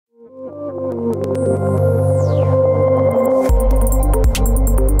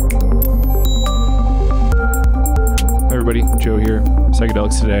Joe here,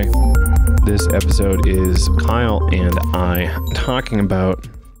 Psychedelics Today. This episode is Kyle and I talking about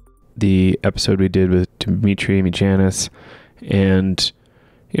the episode we did with Dimitri Muganis and,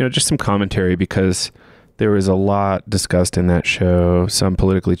 just some commentary because there was a lot discussed in that show, some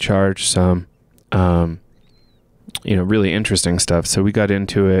politically charged, some, really interesting stuff. So we got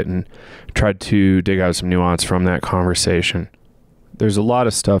into it and tried to dig out some nuance from that conversation. There's a lot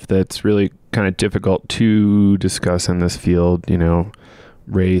of stuff that's really kind of difficult to discuss in this field,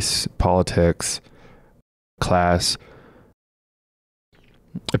 race, politics, class,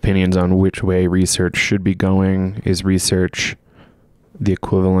 opinions on which way research should be going. Is research the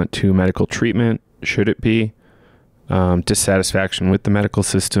equivalent to medical treatment? Should it be? Dissatisfaction with the medical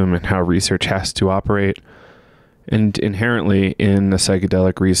system and how research has to operate. And inherently in the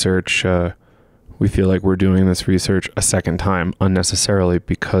psychedelic research, we feel like we're doing this research a second time unnecessarily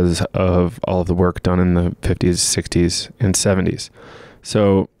because of all of the work done in the 50s, 60s, and 70s.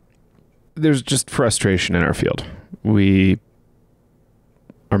 So there's just frustration in our field. We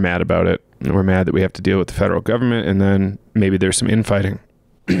are mad about it. We're mad that we have to deal with the federal government, and then maybe there's some infighting.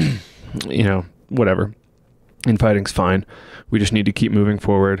 Whatever. Infighting's fine. We just need to keep moving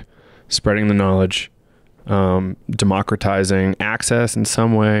forward, spreading the knowledge, democratizing access in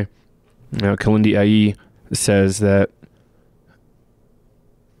some way. Kalindi Ai says that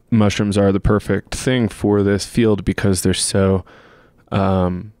mushrooms are the perfect thing for this field because they're so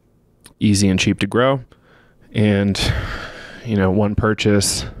easy and cheap to grow. And, one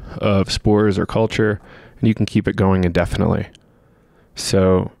purchase of spores or culture, and you can keep it going indefinitely.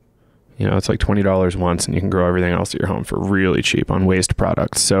 So, it's like $20 once, and you can grow everything else at your home for really cheap on waste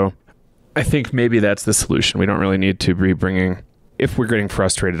products. So I think maybe that's the solution. We don't really need to be bringing... If we're getting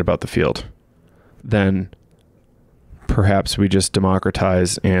frustrated about the field, then perhaps we just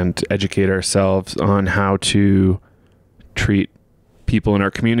democratize and educate ourselves on how to treat people in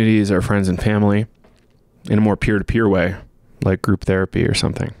our communities, our friends and family, in a more peer-to-peer way, like group therapy or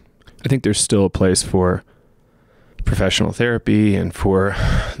something. I think there's still a place for professional therapy and for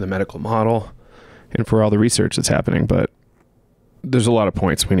the medical model and for all the research that's happening, but there's a lot of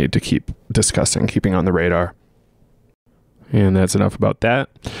points we need to keep discussing, keeping on the radar. And that's enough about that.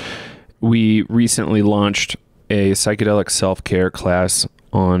 We recently launched a psychedelic self-care class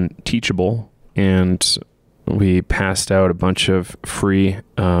on Teachable, and we passed out a bunch of free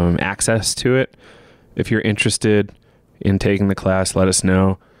access to it. If you're interested in taking the class, let us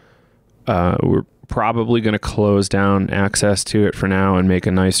know. We're probably going to close down access to it for now and make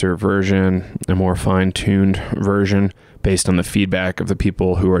a nicer version, a more fine-tuned version based on the feedback of the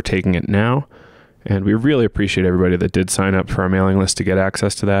people who are taking it now. And we really appreciate everybody that did sign up for our mailing list to get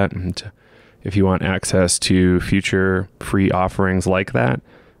access to that. And if you want access to future free offerings like that,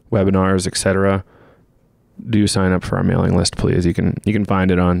 webinars, etc., do sign up for our mailing list, please. You can find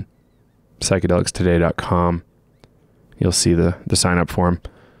it on psychedelicstoday.com. You'll see the sign up form.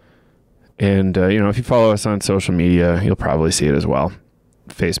 And, if you follow us on social media, you'll probably see it as well.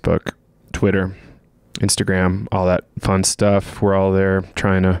 Facebook, Twitter, Instagram, all that fun stuff. We're all there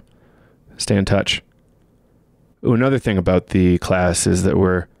trying to stay in touch. Ooh, another thing about the class is that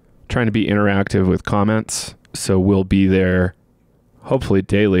we're trying to be interactive with comments. So we'll be there hopefully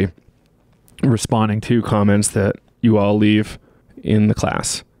daily responding to comments that you all leave in the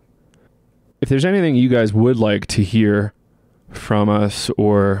class. If there's anything you guys would like to hear from us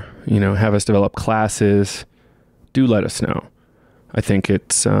or, have us develop classes, do let us know. I think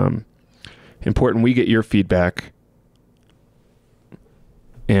it's important we get your feedback,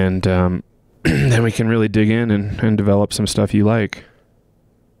 and then we can really dig in and develop some stuff you like.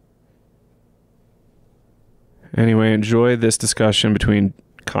 Anyway, enjoy this discussion between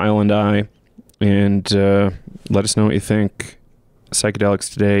Kyle and I, and let us know what you think.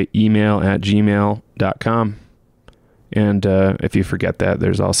 Psychedelics Today, email@gmail.com. And if you forget that,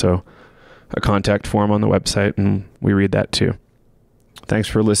 there's also a contact form on the website, and we read that too. Thanks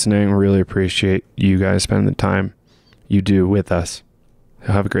for listening. We really appreciate you guys spending the time you do with us.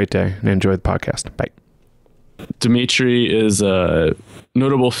 Have a great day and enjoy the podcast. Bye. Dimitri is a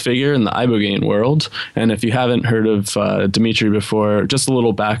notable figure in the ibogaine world. And if you haven't heard of Dimitri before, just a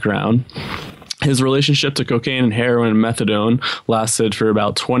little background. His relationship to cocaine and heroin and methadone lasted for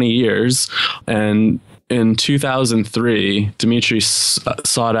about 20 years. And in 2003, Dimitri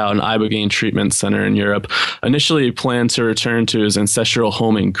sought out an ibogaine treatment center in Europe. Initially, he planned to return to his ancestral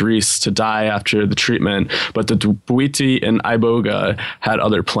home in Greece to die after the treatment, but the Bwiti and Iboga had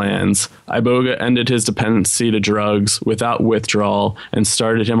other plans. Iboga ended his dependency to drugs without withdrawal and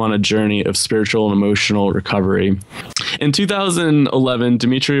started him on a journey of spiritual and emotional recovery. In 2011,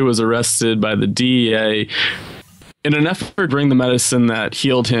 Dimitri was arrested by the DEA in an effort to bring the medicine that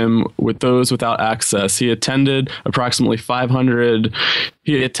healed him with those without access, he attended approximately 500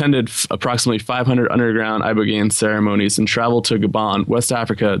 underground ibogaine ceremonies and traveled to Gabon, West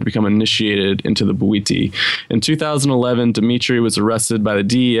Africa, to become initiated into the Bwiti. In 2011, Dimitri was arrested by the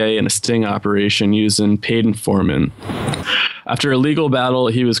DEA in a sting operation using paid informant. After a legal battle,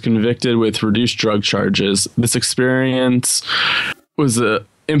 he was convicted with reduced drug charges. This experience was the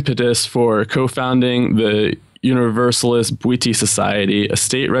impetus for co-founding the Universalist Bwiti Society, a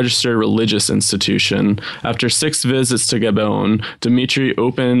state-registered religious institution. After 6 visits to Gabon, Dimitri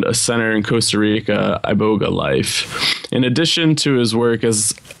opened a center in Costa Rica, Iboga Life. In addition to his work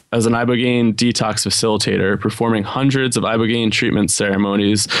as an ibogaine detox facilitator, performing hundreds of ibogaine treatment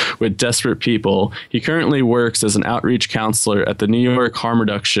ceremonies with desperate people, he currently works as an outreach counselor at the New York Harm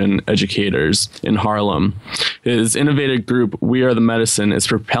Reduction Educators in Harlem. His innovative group, We Are the Medicine, is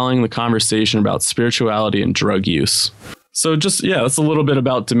propelling the conversation about spirituality and drug use. So that's a little bit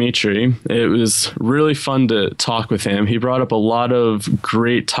about Dimitri. It was really fun to talk with him. He brought up a lot of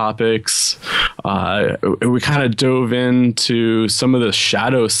great topics. We kind of dove into some of the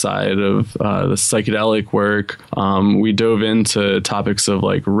shadow side of the psychedelic work. We dove into topics of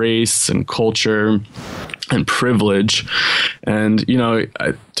like race and culture and privilege. And,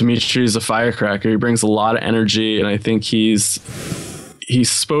 Dimitri is a firecracker. He brings a lot of energy, and I think he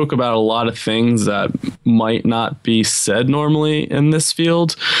spoke about a lot of things that might not be said normally in this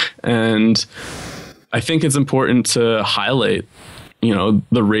field. And I think it's important to highlight,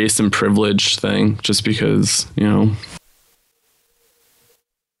 the race and privilege thing, just because,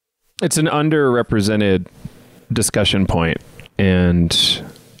 it's an underrepresented discussion point. And,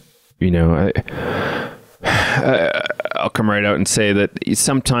 I'll come right out and say that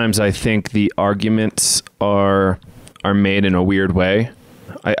sometimes I think the arguments are made in a weird way.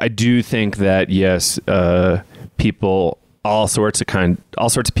 I do think that, yes, people, all sorts of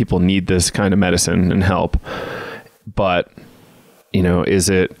people need this kind of medicine and help. But,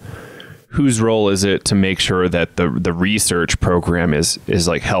 whose role is it to make sure that the research program is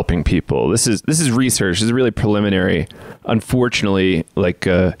like helping people? This is research. This is really preliminary. Unfortunately,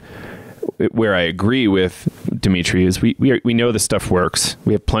 where I agree with Dimitri is we know this stuff works.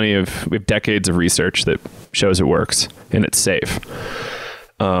 We have decades of research that shows it works and it's safe.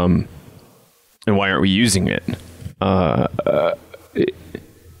 And why aren't we using it? One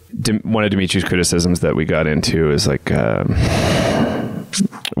of Dimitri's criticisms that we got into is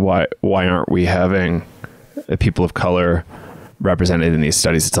why aren't we having people of color represented in these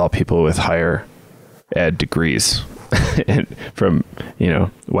studies? It's all people with higher ed degrees and from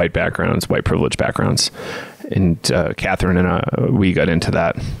white backgrounds, white privileged backgrounds. And Catherine and we got into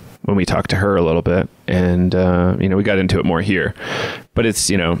that when we talked to her a little bit, and we got into it more here. But it's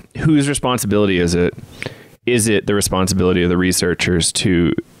whose responsibility is it? Is it the responsibility of the researchers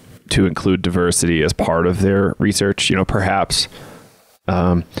to include diversity as part of their research? Perhaps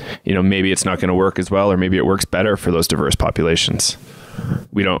maybe it's not going to work as well, or maybe it works better for those diverse populations.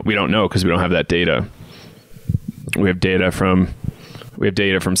 We don't know because we don't have that data. We have data from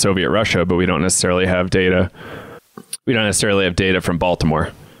Soviet Russia, but we don't necessarily have data. We don't necessarily have data from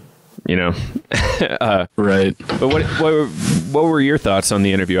Baltimore. Right. But what were your thoughts on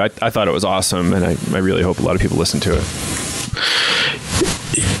the interview? I thought it was awesome, and I really hope a lot of people listen to it.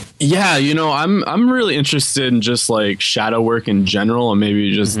 Yeah, I'm really interested in just like shadow work in general, and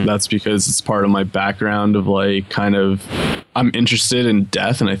maybe just that's because it's part of my background of I'm interested in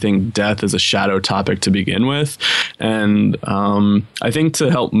death, and I think death is a shadow topic to begin with. And I think to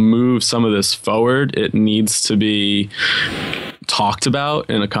help move some of this forward, it needs to be talked about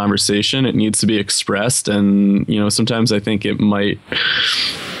in a conversation. It needs to be expressed. And, sometimes I think it might,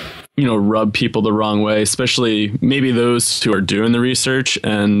 rub people the wrong way, especially maybe those who are doing the research.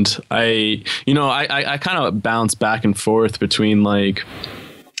 And I kind of bounce back and forth between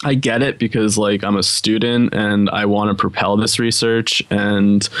I get it because I'm a student and I want to propel this research,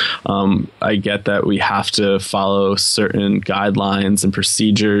 and I get that we have to follow certain guidelines and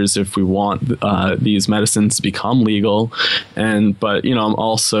procedures if we want these medicines to become legal. But I'm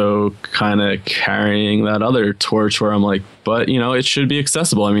also kind of carrying that other torch where I'm but it should be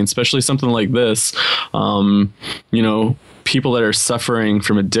accessible. I mean, especially something like this, people that are suffering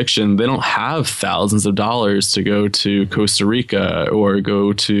from addiction, they don't have thousands of dollars to go to Costa Rica or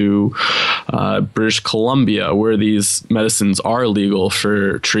go to British Columbia, where these medicines are legal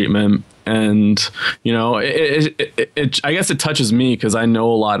for treatment. And, you know, I guess it touches me because I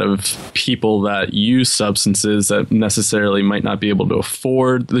know a lot of people that use substances that necessarily might not be able to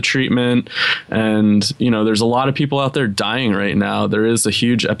afford the treatment. And, you know, there's a lot of people out there dying right now. There is a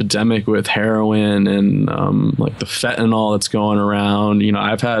huge epidemic with heroin and like the fentanyl that's going around. You know,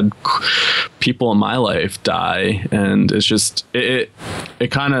 I've had people in my life die, and it's just, it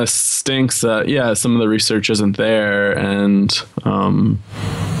kind of stinks that, yeah, some of the research isn't there. And,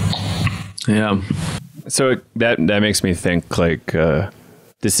 yeah. So that makes me think, like,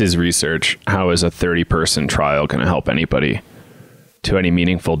 this is research. How is a 30-person trial going to help anybody to any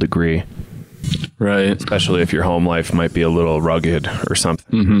meaningful degree? Right. Especially if your home life might be a little rugged or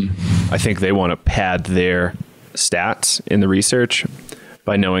something. Mm-hmm. I think they want to pad their stats in the research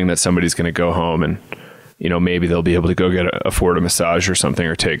by knowing that somebody's going to go home and, you know, maybe they'll be able to go afford a massage or something,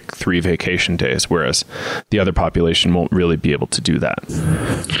 or take 3 vacation days, whereas the other population won't really be able to do that.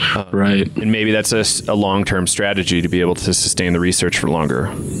 Right. And maybe that's a long-term strategy to be able to sustain the research for longer.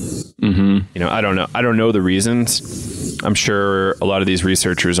 Mm-hmm. You know, I don't know. I don't know the reasons. I'm sure a lot of these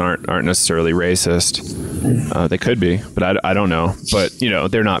researchers aren't necessarily racist. They could be, but I don't know. But, you know,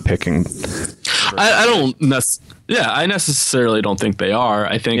 they're not picking. I necessarily don't think they are.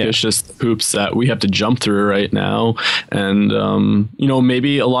 I think it's just hoops that we have to jump through right now. And, you know,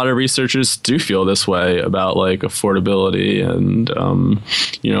 maybe a lot of researchers do feel this way about like affordability and,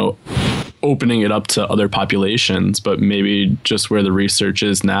 you know, opening it up to other populations, but maybe just where the research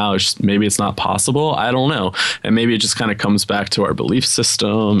is now, maybe it's not possible. I don't know. And maybe it just kind of comes back to our belief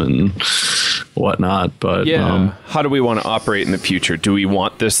system and whatnot. But how do we want to operate in the future? Do we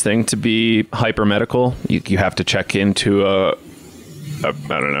want this thing to be hyper medical? You have to check into a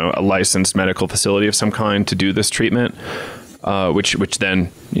licensed medical facility of some kind to do this treatment, which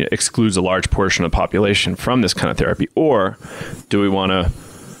then, you know, excludes a large portion of the population from this kind of therapy? Or do we want to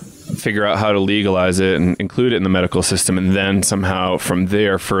figure out how to legalize it and include it in the medical system, and then somehow from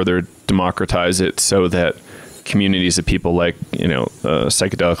there further democratize it so that communities of people, like, you know,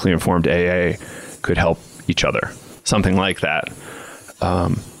 psychedelically informed AA could help each other, something like that?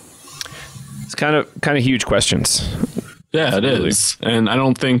 It's kind of huge questions. Yeah, it is. And I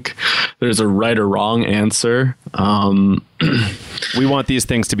don't think there's a right or wrong answer. We want these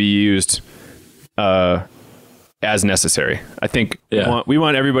things to be used as necessary. I think we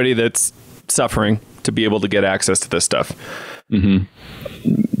want everybody that's suffering to be able to get access to this stuff. Mm-hmm.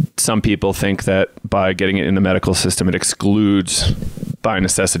 Some people think that by getting it in the medical system, it excludes, by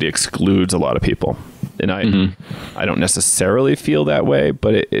necessity, excludes a lot of people. And I don't necessarily feel that way,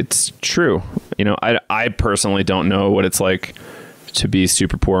 but it's true. You know, I personally don't know what it's like to be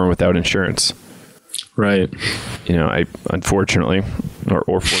super poor and without insurance. Right. You know, I unfortunately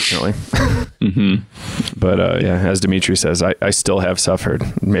or fortunately, but as Dimitri says, I still have suffered,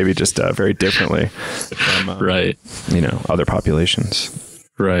 maybe just very differently from right. You know, other populations.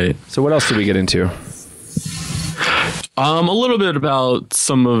 Right. So what else did we get into? A little bit about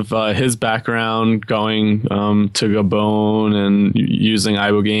some of his background, going to Gabon and using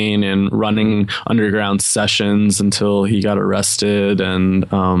ibogaine and running underground sessions until he got arrested. And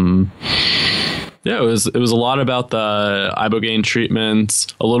it was a lot about the ibogaine treatments,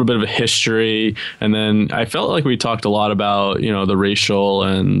 a little bit of a history, and then I felt like we talked a lot about, you know, the racial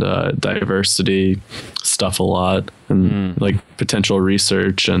and diversity stuff a lot, and like potential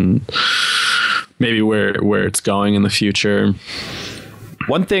research and maybe where it's going in the future.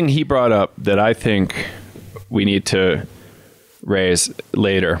 One thing he brought up that I think we need to raise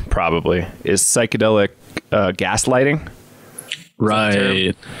later probably is psychedelic gaslighting.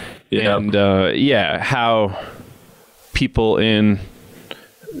 Right. Yeah. And how people in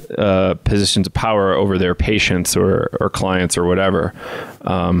positions of power over their patients or clients or whatever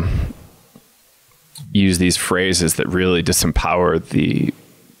use these phrases that really disempower the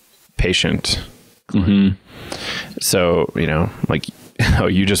patient. Mm-hmm. So, you know, like, oh,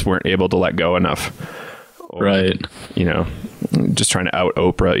 you just weren't able to let go enough. Or, right. You know, just trying to out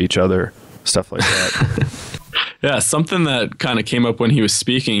Oprah each other, stuff like that. Yeah, something that kind of came up when he was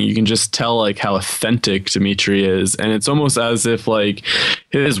speaking, you can just tell like how authentic Dimitri is. And it's almost as if like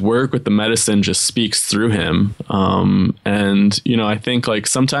his work with the medicine just speaks through him. And, you know, I think like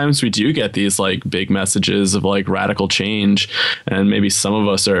sometimes we do get these like big messages of like radical change, and maybe some of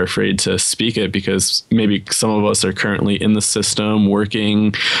us are afraid to speak it because maybe some of us are currently in the system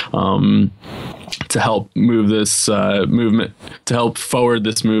working to help move this movement, to help forward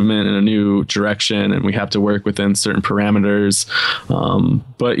this movement in a new direction, and we have to work within certain parameters.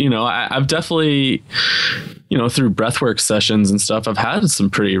 But, you know, I've definitely, you know, through breathwork sessions and stuff, I've had some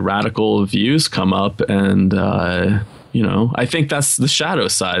pretty radical views come up, and I think that's the shadow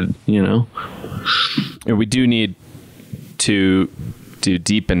side, And we do need to do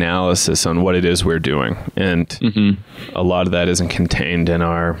deep analysis on what it is we're doing. And a lot of that isn't contained in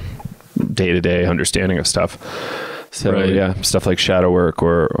our day-to-day understanding of stuff. So yeah, stuff like shadow work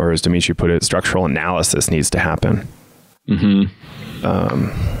or as Dimitri put it, structural analysis needs to happen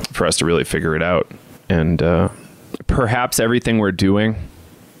for us to really figure it out. And perhaps everything we're doing,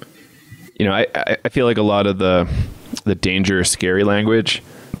 I feel like a lot of the dangerous, scary language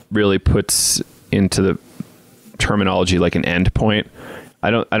really puts into the terminology like an end point. I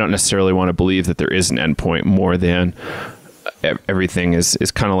don't necessarily want to believe that there is an end point more than everything is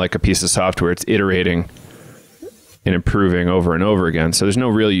kind of like a piece of software. It's iterating and improving over and over again. So there's no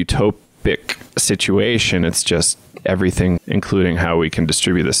real utopic situation. It's just everything, including how we can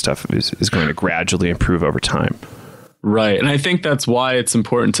distribute this stuff, is going to gradually improve over time. Right. And I think that's why it's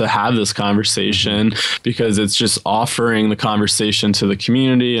important to have this conversation, because it's just offering the conversation to the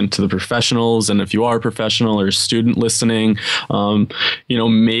community and to the professionals. And if you are a professional or a student listening,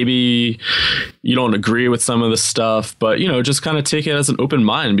 maybe you don't agree with some of the stuff, but, just kind of take it as an open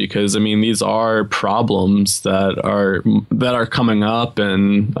mind, because these are problems that are coming up.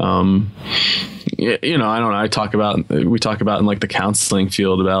 And, I don't know. We talk about in like the counseling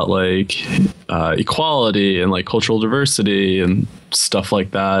field about like equality and like cultural diversity and stuff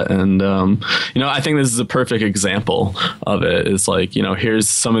like that. And, I think this is a perfect example of it. It's like, here's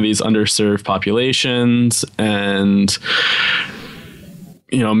some of these underserved populations, and,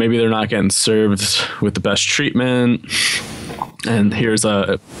 maybe they're not getting served with the best treatment. And here's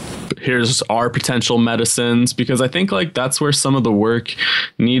our potential medicines, because I think like that's where some of the work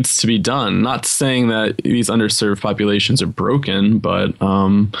needs to be done. Not saying that these underserved populations are broken, but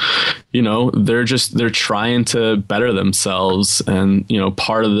they're trying to better themselves, and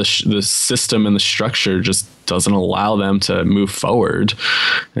part of the system and the structure just doesn't allow them to move forward.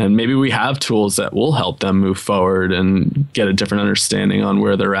 And maybe we have tools that will help them move forward and get a different understanding on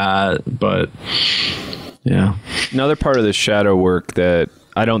where they're at. But yeah. Another part of the shadow work that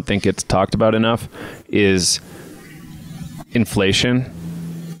I don't think it's talked about enough is inflation,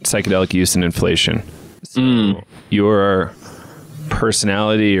 psychedelic use and inflation. So your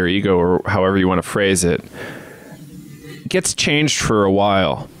personality or ego, or however you want to phrase it, gets changed for a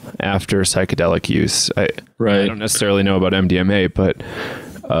while after psychedelic use. I don't necessarily know about MDMA, but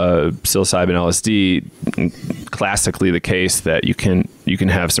psilocybin, LSD, classically the case that you can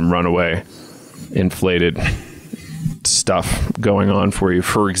have some runaway inflated stuff going on for you.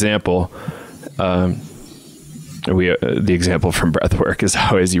 For example, the example from breathwork is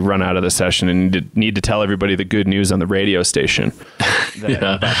always you run out of the session and need to tell everybody the good news on the radio station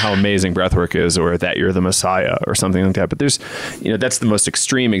about how amazing breathwork is, or that you're the Messiah or something like that. But there's, that's the most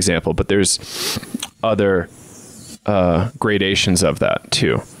extreme example, but there's other gradations of that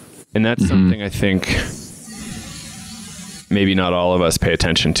too. And that's something I think maybe not all of us pay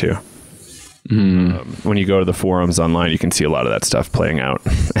attention to. When you go to the forums online, you can see a lot of that stuff playing out.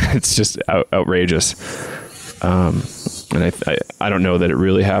 It's just outrageous. And I don't know that it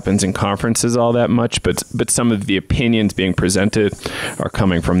really happens in conferences all that much, but some of the opinions being presented are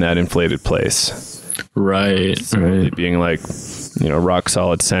coming from that inflated place. Right. Right. Being like, rock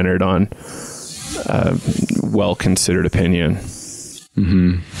solid, centered on well-considered opinion.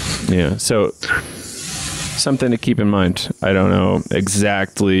 Yeah. So something to keep in mind. I don't know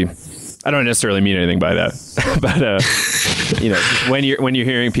exactly. I don't necessarily mean anything by that, but when you're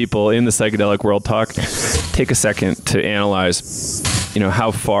hearing people in the psychedelic world talk, take a second to analyze,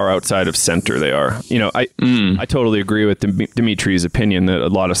 how far outside of center they are. I totally agree with Dimitri's opinion that a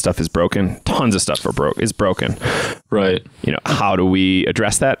lot of stuff is broken. Tons of stuff is broken. Right. How do we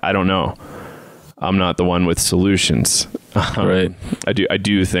address that? I don't know. I'm not the one with solutions. Right. I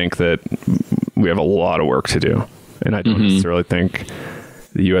do think that we have a lot of work to do, and I don't necessarily think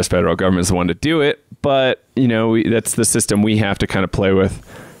the U.S. federal government is the one to do it, but that's the system we have to kind of play with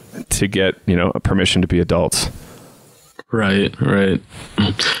to get a permission to be adults. Right.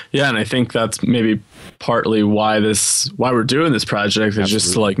 Yeah, and I think that's maybe partly why we're doing this project is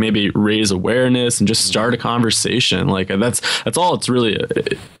just to like maybe raise awareness and just start a conversation. Like that's all it's really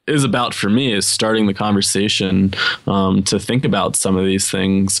is about for me, is starting the conversation to think about some of these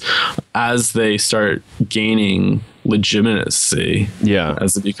things as they start gaining legitimacy. Yeah.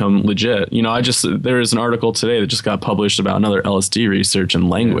 As they become legit. There is an article today that just got published about another LSD research in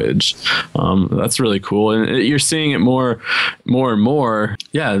language. That's really cool. And you're seeing it more and more.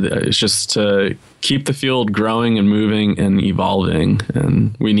 Yeah. It's just to keep the field growing and moving and evolving.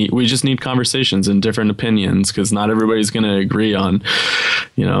 And we just need conversations and different opinions, because not everybody's going to agree on,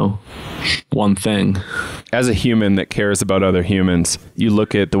 one thing. As a human that cares about other humans, you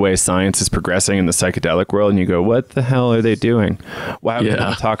look at the way science is progressing in the psychedelic world and you go, what the hell are they doing? Why would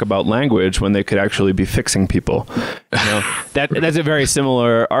they talk about language when they could actually be fixing people? You know, that's a very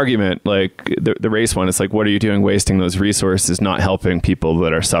similar argument. Like the race one, it's like, what are you doing wasting those resources not helping people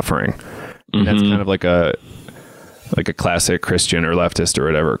that are suffering? And that's kind of like a classic Christian or leftist or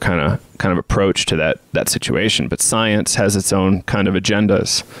whatever kind of approach to that situation. But science has its own kind of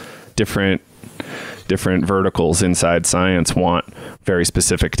agendas. Different verticals inside science want very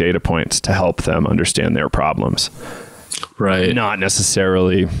specific data points to help them understand their problems. Right. Not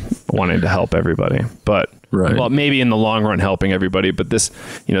necessarily wanting to help everybody, but well, maybe in the long run helping everybody. But this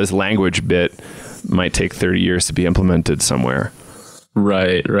language bit might take 30 years to be implemented somewhere.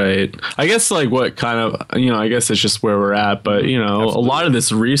 Right. I guess like what kind of, I guess it's just where we're at, but Absolutely. A lot of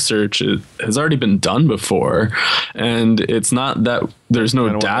this research has already been done before, and it's not that there's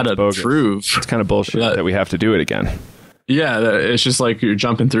no data to prove. It's kind of bullshit that we have to do it again. Yeah, it's just like you're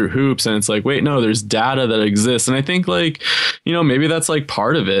jumping through hoops, and it's like, wait, no, there's data that exists. And I think like, maybe that's like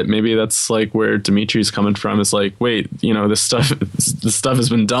part of it. Maybe that's like where Dimitri's coming from. It's like, wait, this stuff has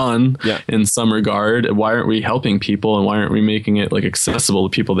been done in some regard. Why aren't we helping people, and why aren't we making it like accessible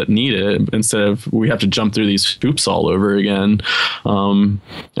to people that need it, instead of we have to jump through these hoops all over again? And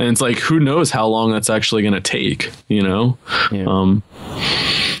it's like, who knows how long that's actually going to take, Yeah.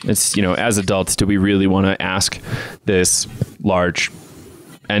 It's, as adults, do we really want to ask this large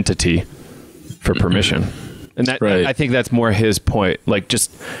entity for permission? And that, I think that's more his point. Like,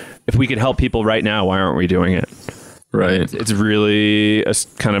 just if we could help people right now, why aren't we doing it? Right. It's really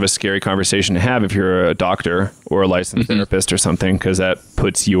kind of a scary conversation to have if you're a doctor or a licensed therapist or something, because that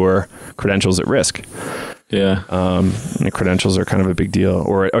puts your credentials at risk. Yeah. And the credentials are kind of a big deal.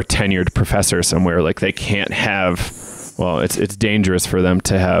 Or a tenured professor somewhere, like they can't have. Well, it's dangerous for them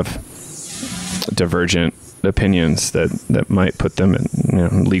to have divergent opinions that might put them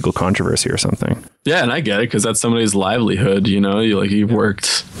in legal controversy or something. Yeah, and I get it, because that's somebody's livelihood. You've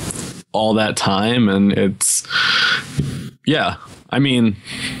worked all that time, and it's I mean.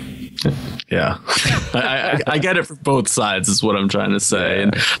 Yeah, I get it from both sides is what I'm trying to say.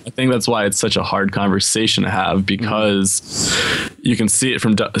 And I think that's why it's such a hard conversation to have, because you can see it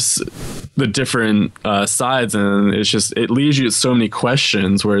from the different sides, and it leaves you with so many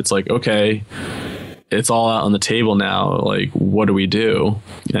questions where it's like, okay, it's all out on the table now. Like, what do we do?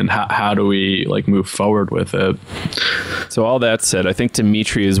 And how do we like move forward with it? So all that said, I think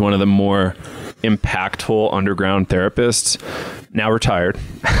Dimitri is one of the more impactful underground therapists, now retired.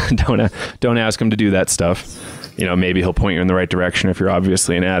 Don't ask him to do that stuff. Maybe he'll point you in the right direction if you're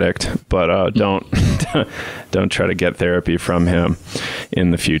obviously an addict, but don't try to get therapy from him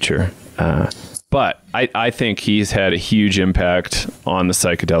in the future. But I think he's had a huge impact on the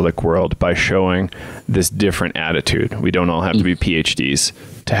psychedelic world by showing this different attitude. We don't all have to be PhDs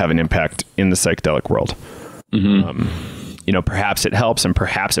to have an impact in the psychedelic world. Perhaps it helps, and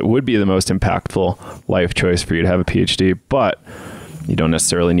perhaps it would be the most impactful life choice for you to have a PhD, but you don't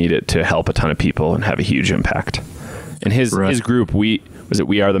necessarily need it to help a ton of people and have a huge impact. And his group, We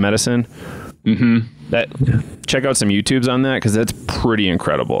Are the Medicine? Check out some YouTubes on that, because that's pretty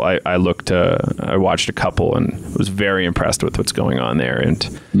incredible. I watched a couple and was very impressed with what's going on there.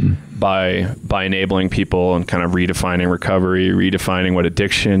 And by enabling people and kind of redefining recovery, redefining what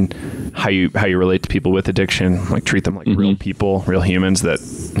addiction, how you relate to people with addiction, like treat them like real people, real humans that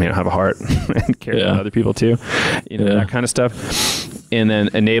have a heart and care about other people too, that kind of stuff. And then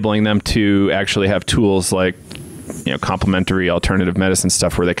enabling them to actually have tools like complementary alternative medicine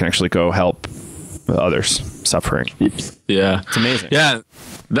stuff where they can actually go help others suffering. Yeah, it's amazing. Yeah,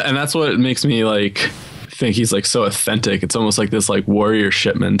 and that's what makes me like think he's like so authentic. It's almost like this like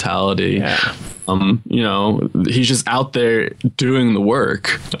warriorship mentality. Yeah. He's just out there doing the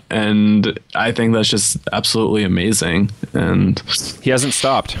work, and I think that's just absolutely amazing. And he hasn't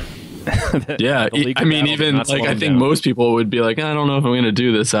stopped. Yeah, I mean, even like I think most people would be like, I don't know if I'm going to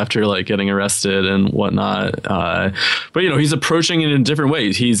do this after like getting arrested and whatnot. But he's approaching it in different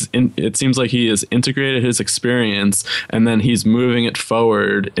ways. It seems like he has integrated his experience, and then he's moving it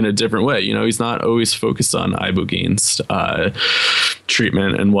forward in a different way. He's not always focused on ibogaine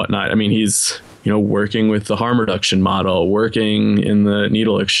treatment and whatnot. I mean, he's working with the harm reduction model, working in the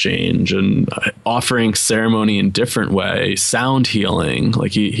needle exchange, and offering ceremony in different way, sound healing.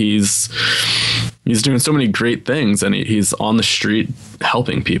 Like he's doing so many great things, and he's on the street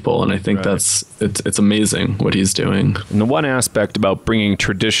helping people. And I think it's amazing what he's doing. And the one aspect about bringing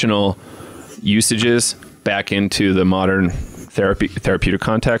traditional usages back into the modern therapeutic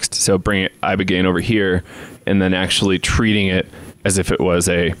context, so bringing ibogaine over here and then actually treating it as if it was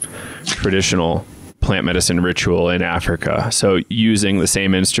a traditional plant medicine ritual in Africa. So using the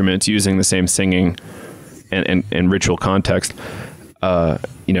same instruments, using the same singing and ritual context,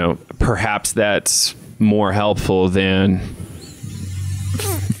 perhaps that's more helpful than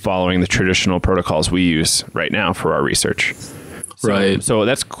following the traditional protocols we use right now for our research. Right. So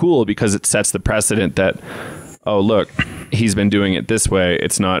that's cool because it sets the precedent that, oh, look, he's been doing it this way.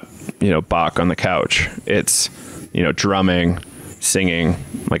 It's not, Bach on the couch. It's, drumming, singing,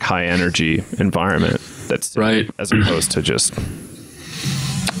 like high energy environment. That's right. As opposed to just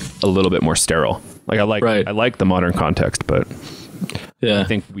a little bit more sterile. Like I like the modern context, but yeah, I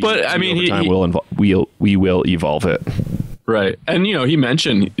think we will evolve it. Right. And, he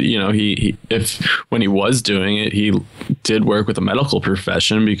mentioned, he when he was doing it, he did work with the medical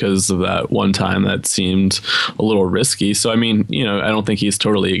profession because of that one time that seemed a little risky. So, I don't think he's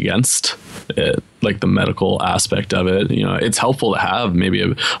totally against it, like the medical aspect of it. It's helpful to have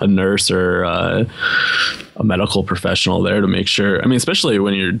maybe a nurse or a medical professional there to make sure. Especially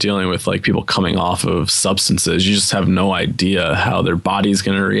when you're dealing with like people coming off of substances, you just have no idea how their body's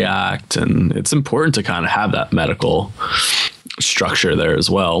going to react. And it's important to kind of have that medical structure there as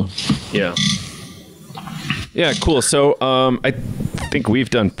well. Yeah. Yeah, cool. So I think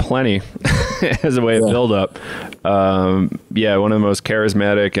we've done plenty as a way of build up. One of the most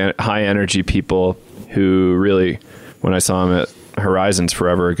charismatic and high energy people who really, when I saw him at Horizons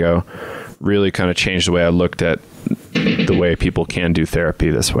forever ago, really kind of changed the way I looked at the way people can do therapy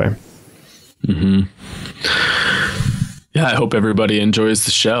this way. Mm-hmm. Yeah, I hope everybody enjoys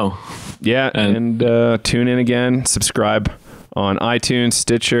the show. Yeah, and tune in again, subscribe on iTunes,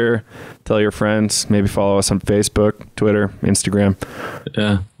 Stitcher, tell your friends, maybe follow us on Facebook, Twitter, Instagram.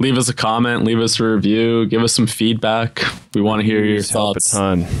 Yeah. Leave us a comment, leave us a review, give us some feedback. We want to hear your thoughts.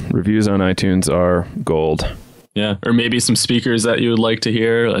 Help a ton. Reviews on iTunes are gold. Yeah. Or maybe some speakers that you would like to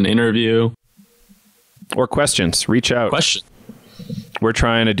hear, an interview. Or questions. Reach out. We're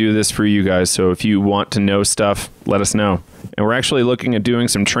trying to do this for you guys. So if you want to know stuff, let us know. And we're actually looking at doing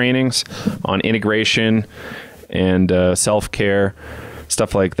some trainings on integration and self-care,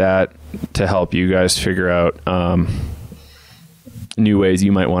 stuff like that, to help you guys figure out new ways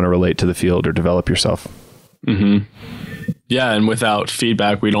you might want to relate to the field or develop yourself. Mm-hmm. Yeah, and without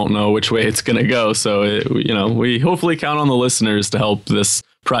feedback, we don't know which way it's going to go. So, we hopefully count on the listeners to help this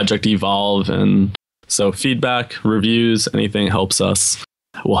project evolve. And so feedback, reviews, anything helps us.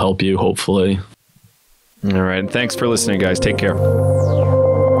 Will help you, hopefully. All right. And thanks for listening, guys. Take care.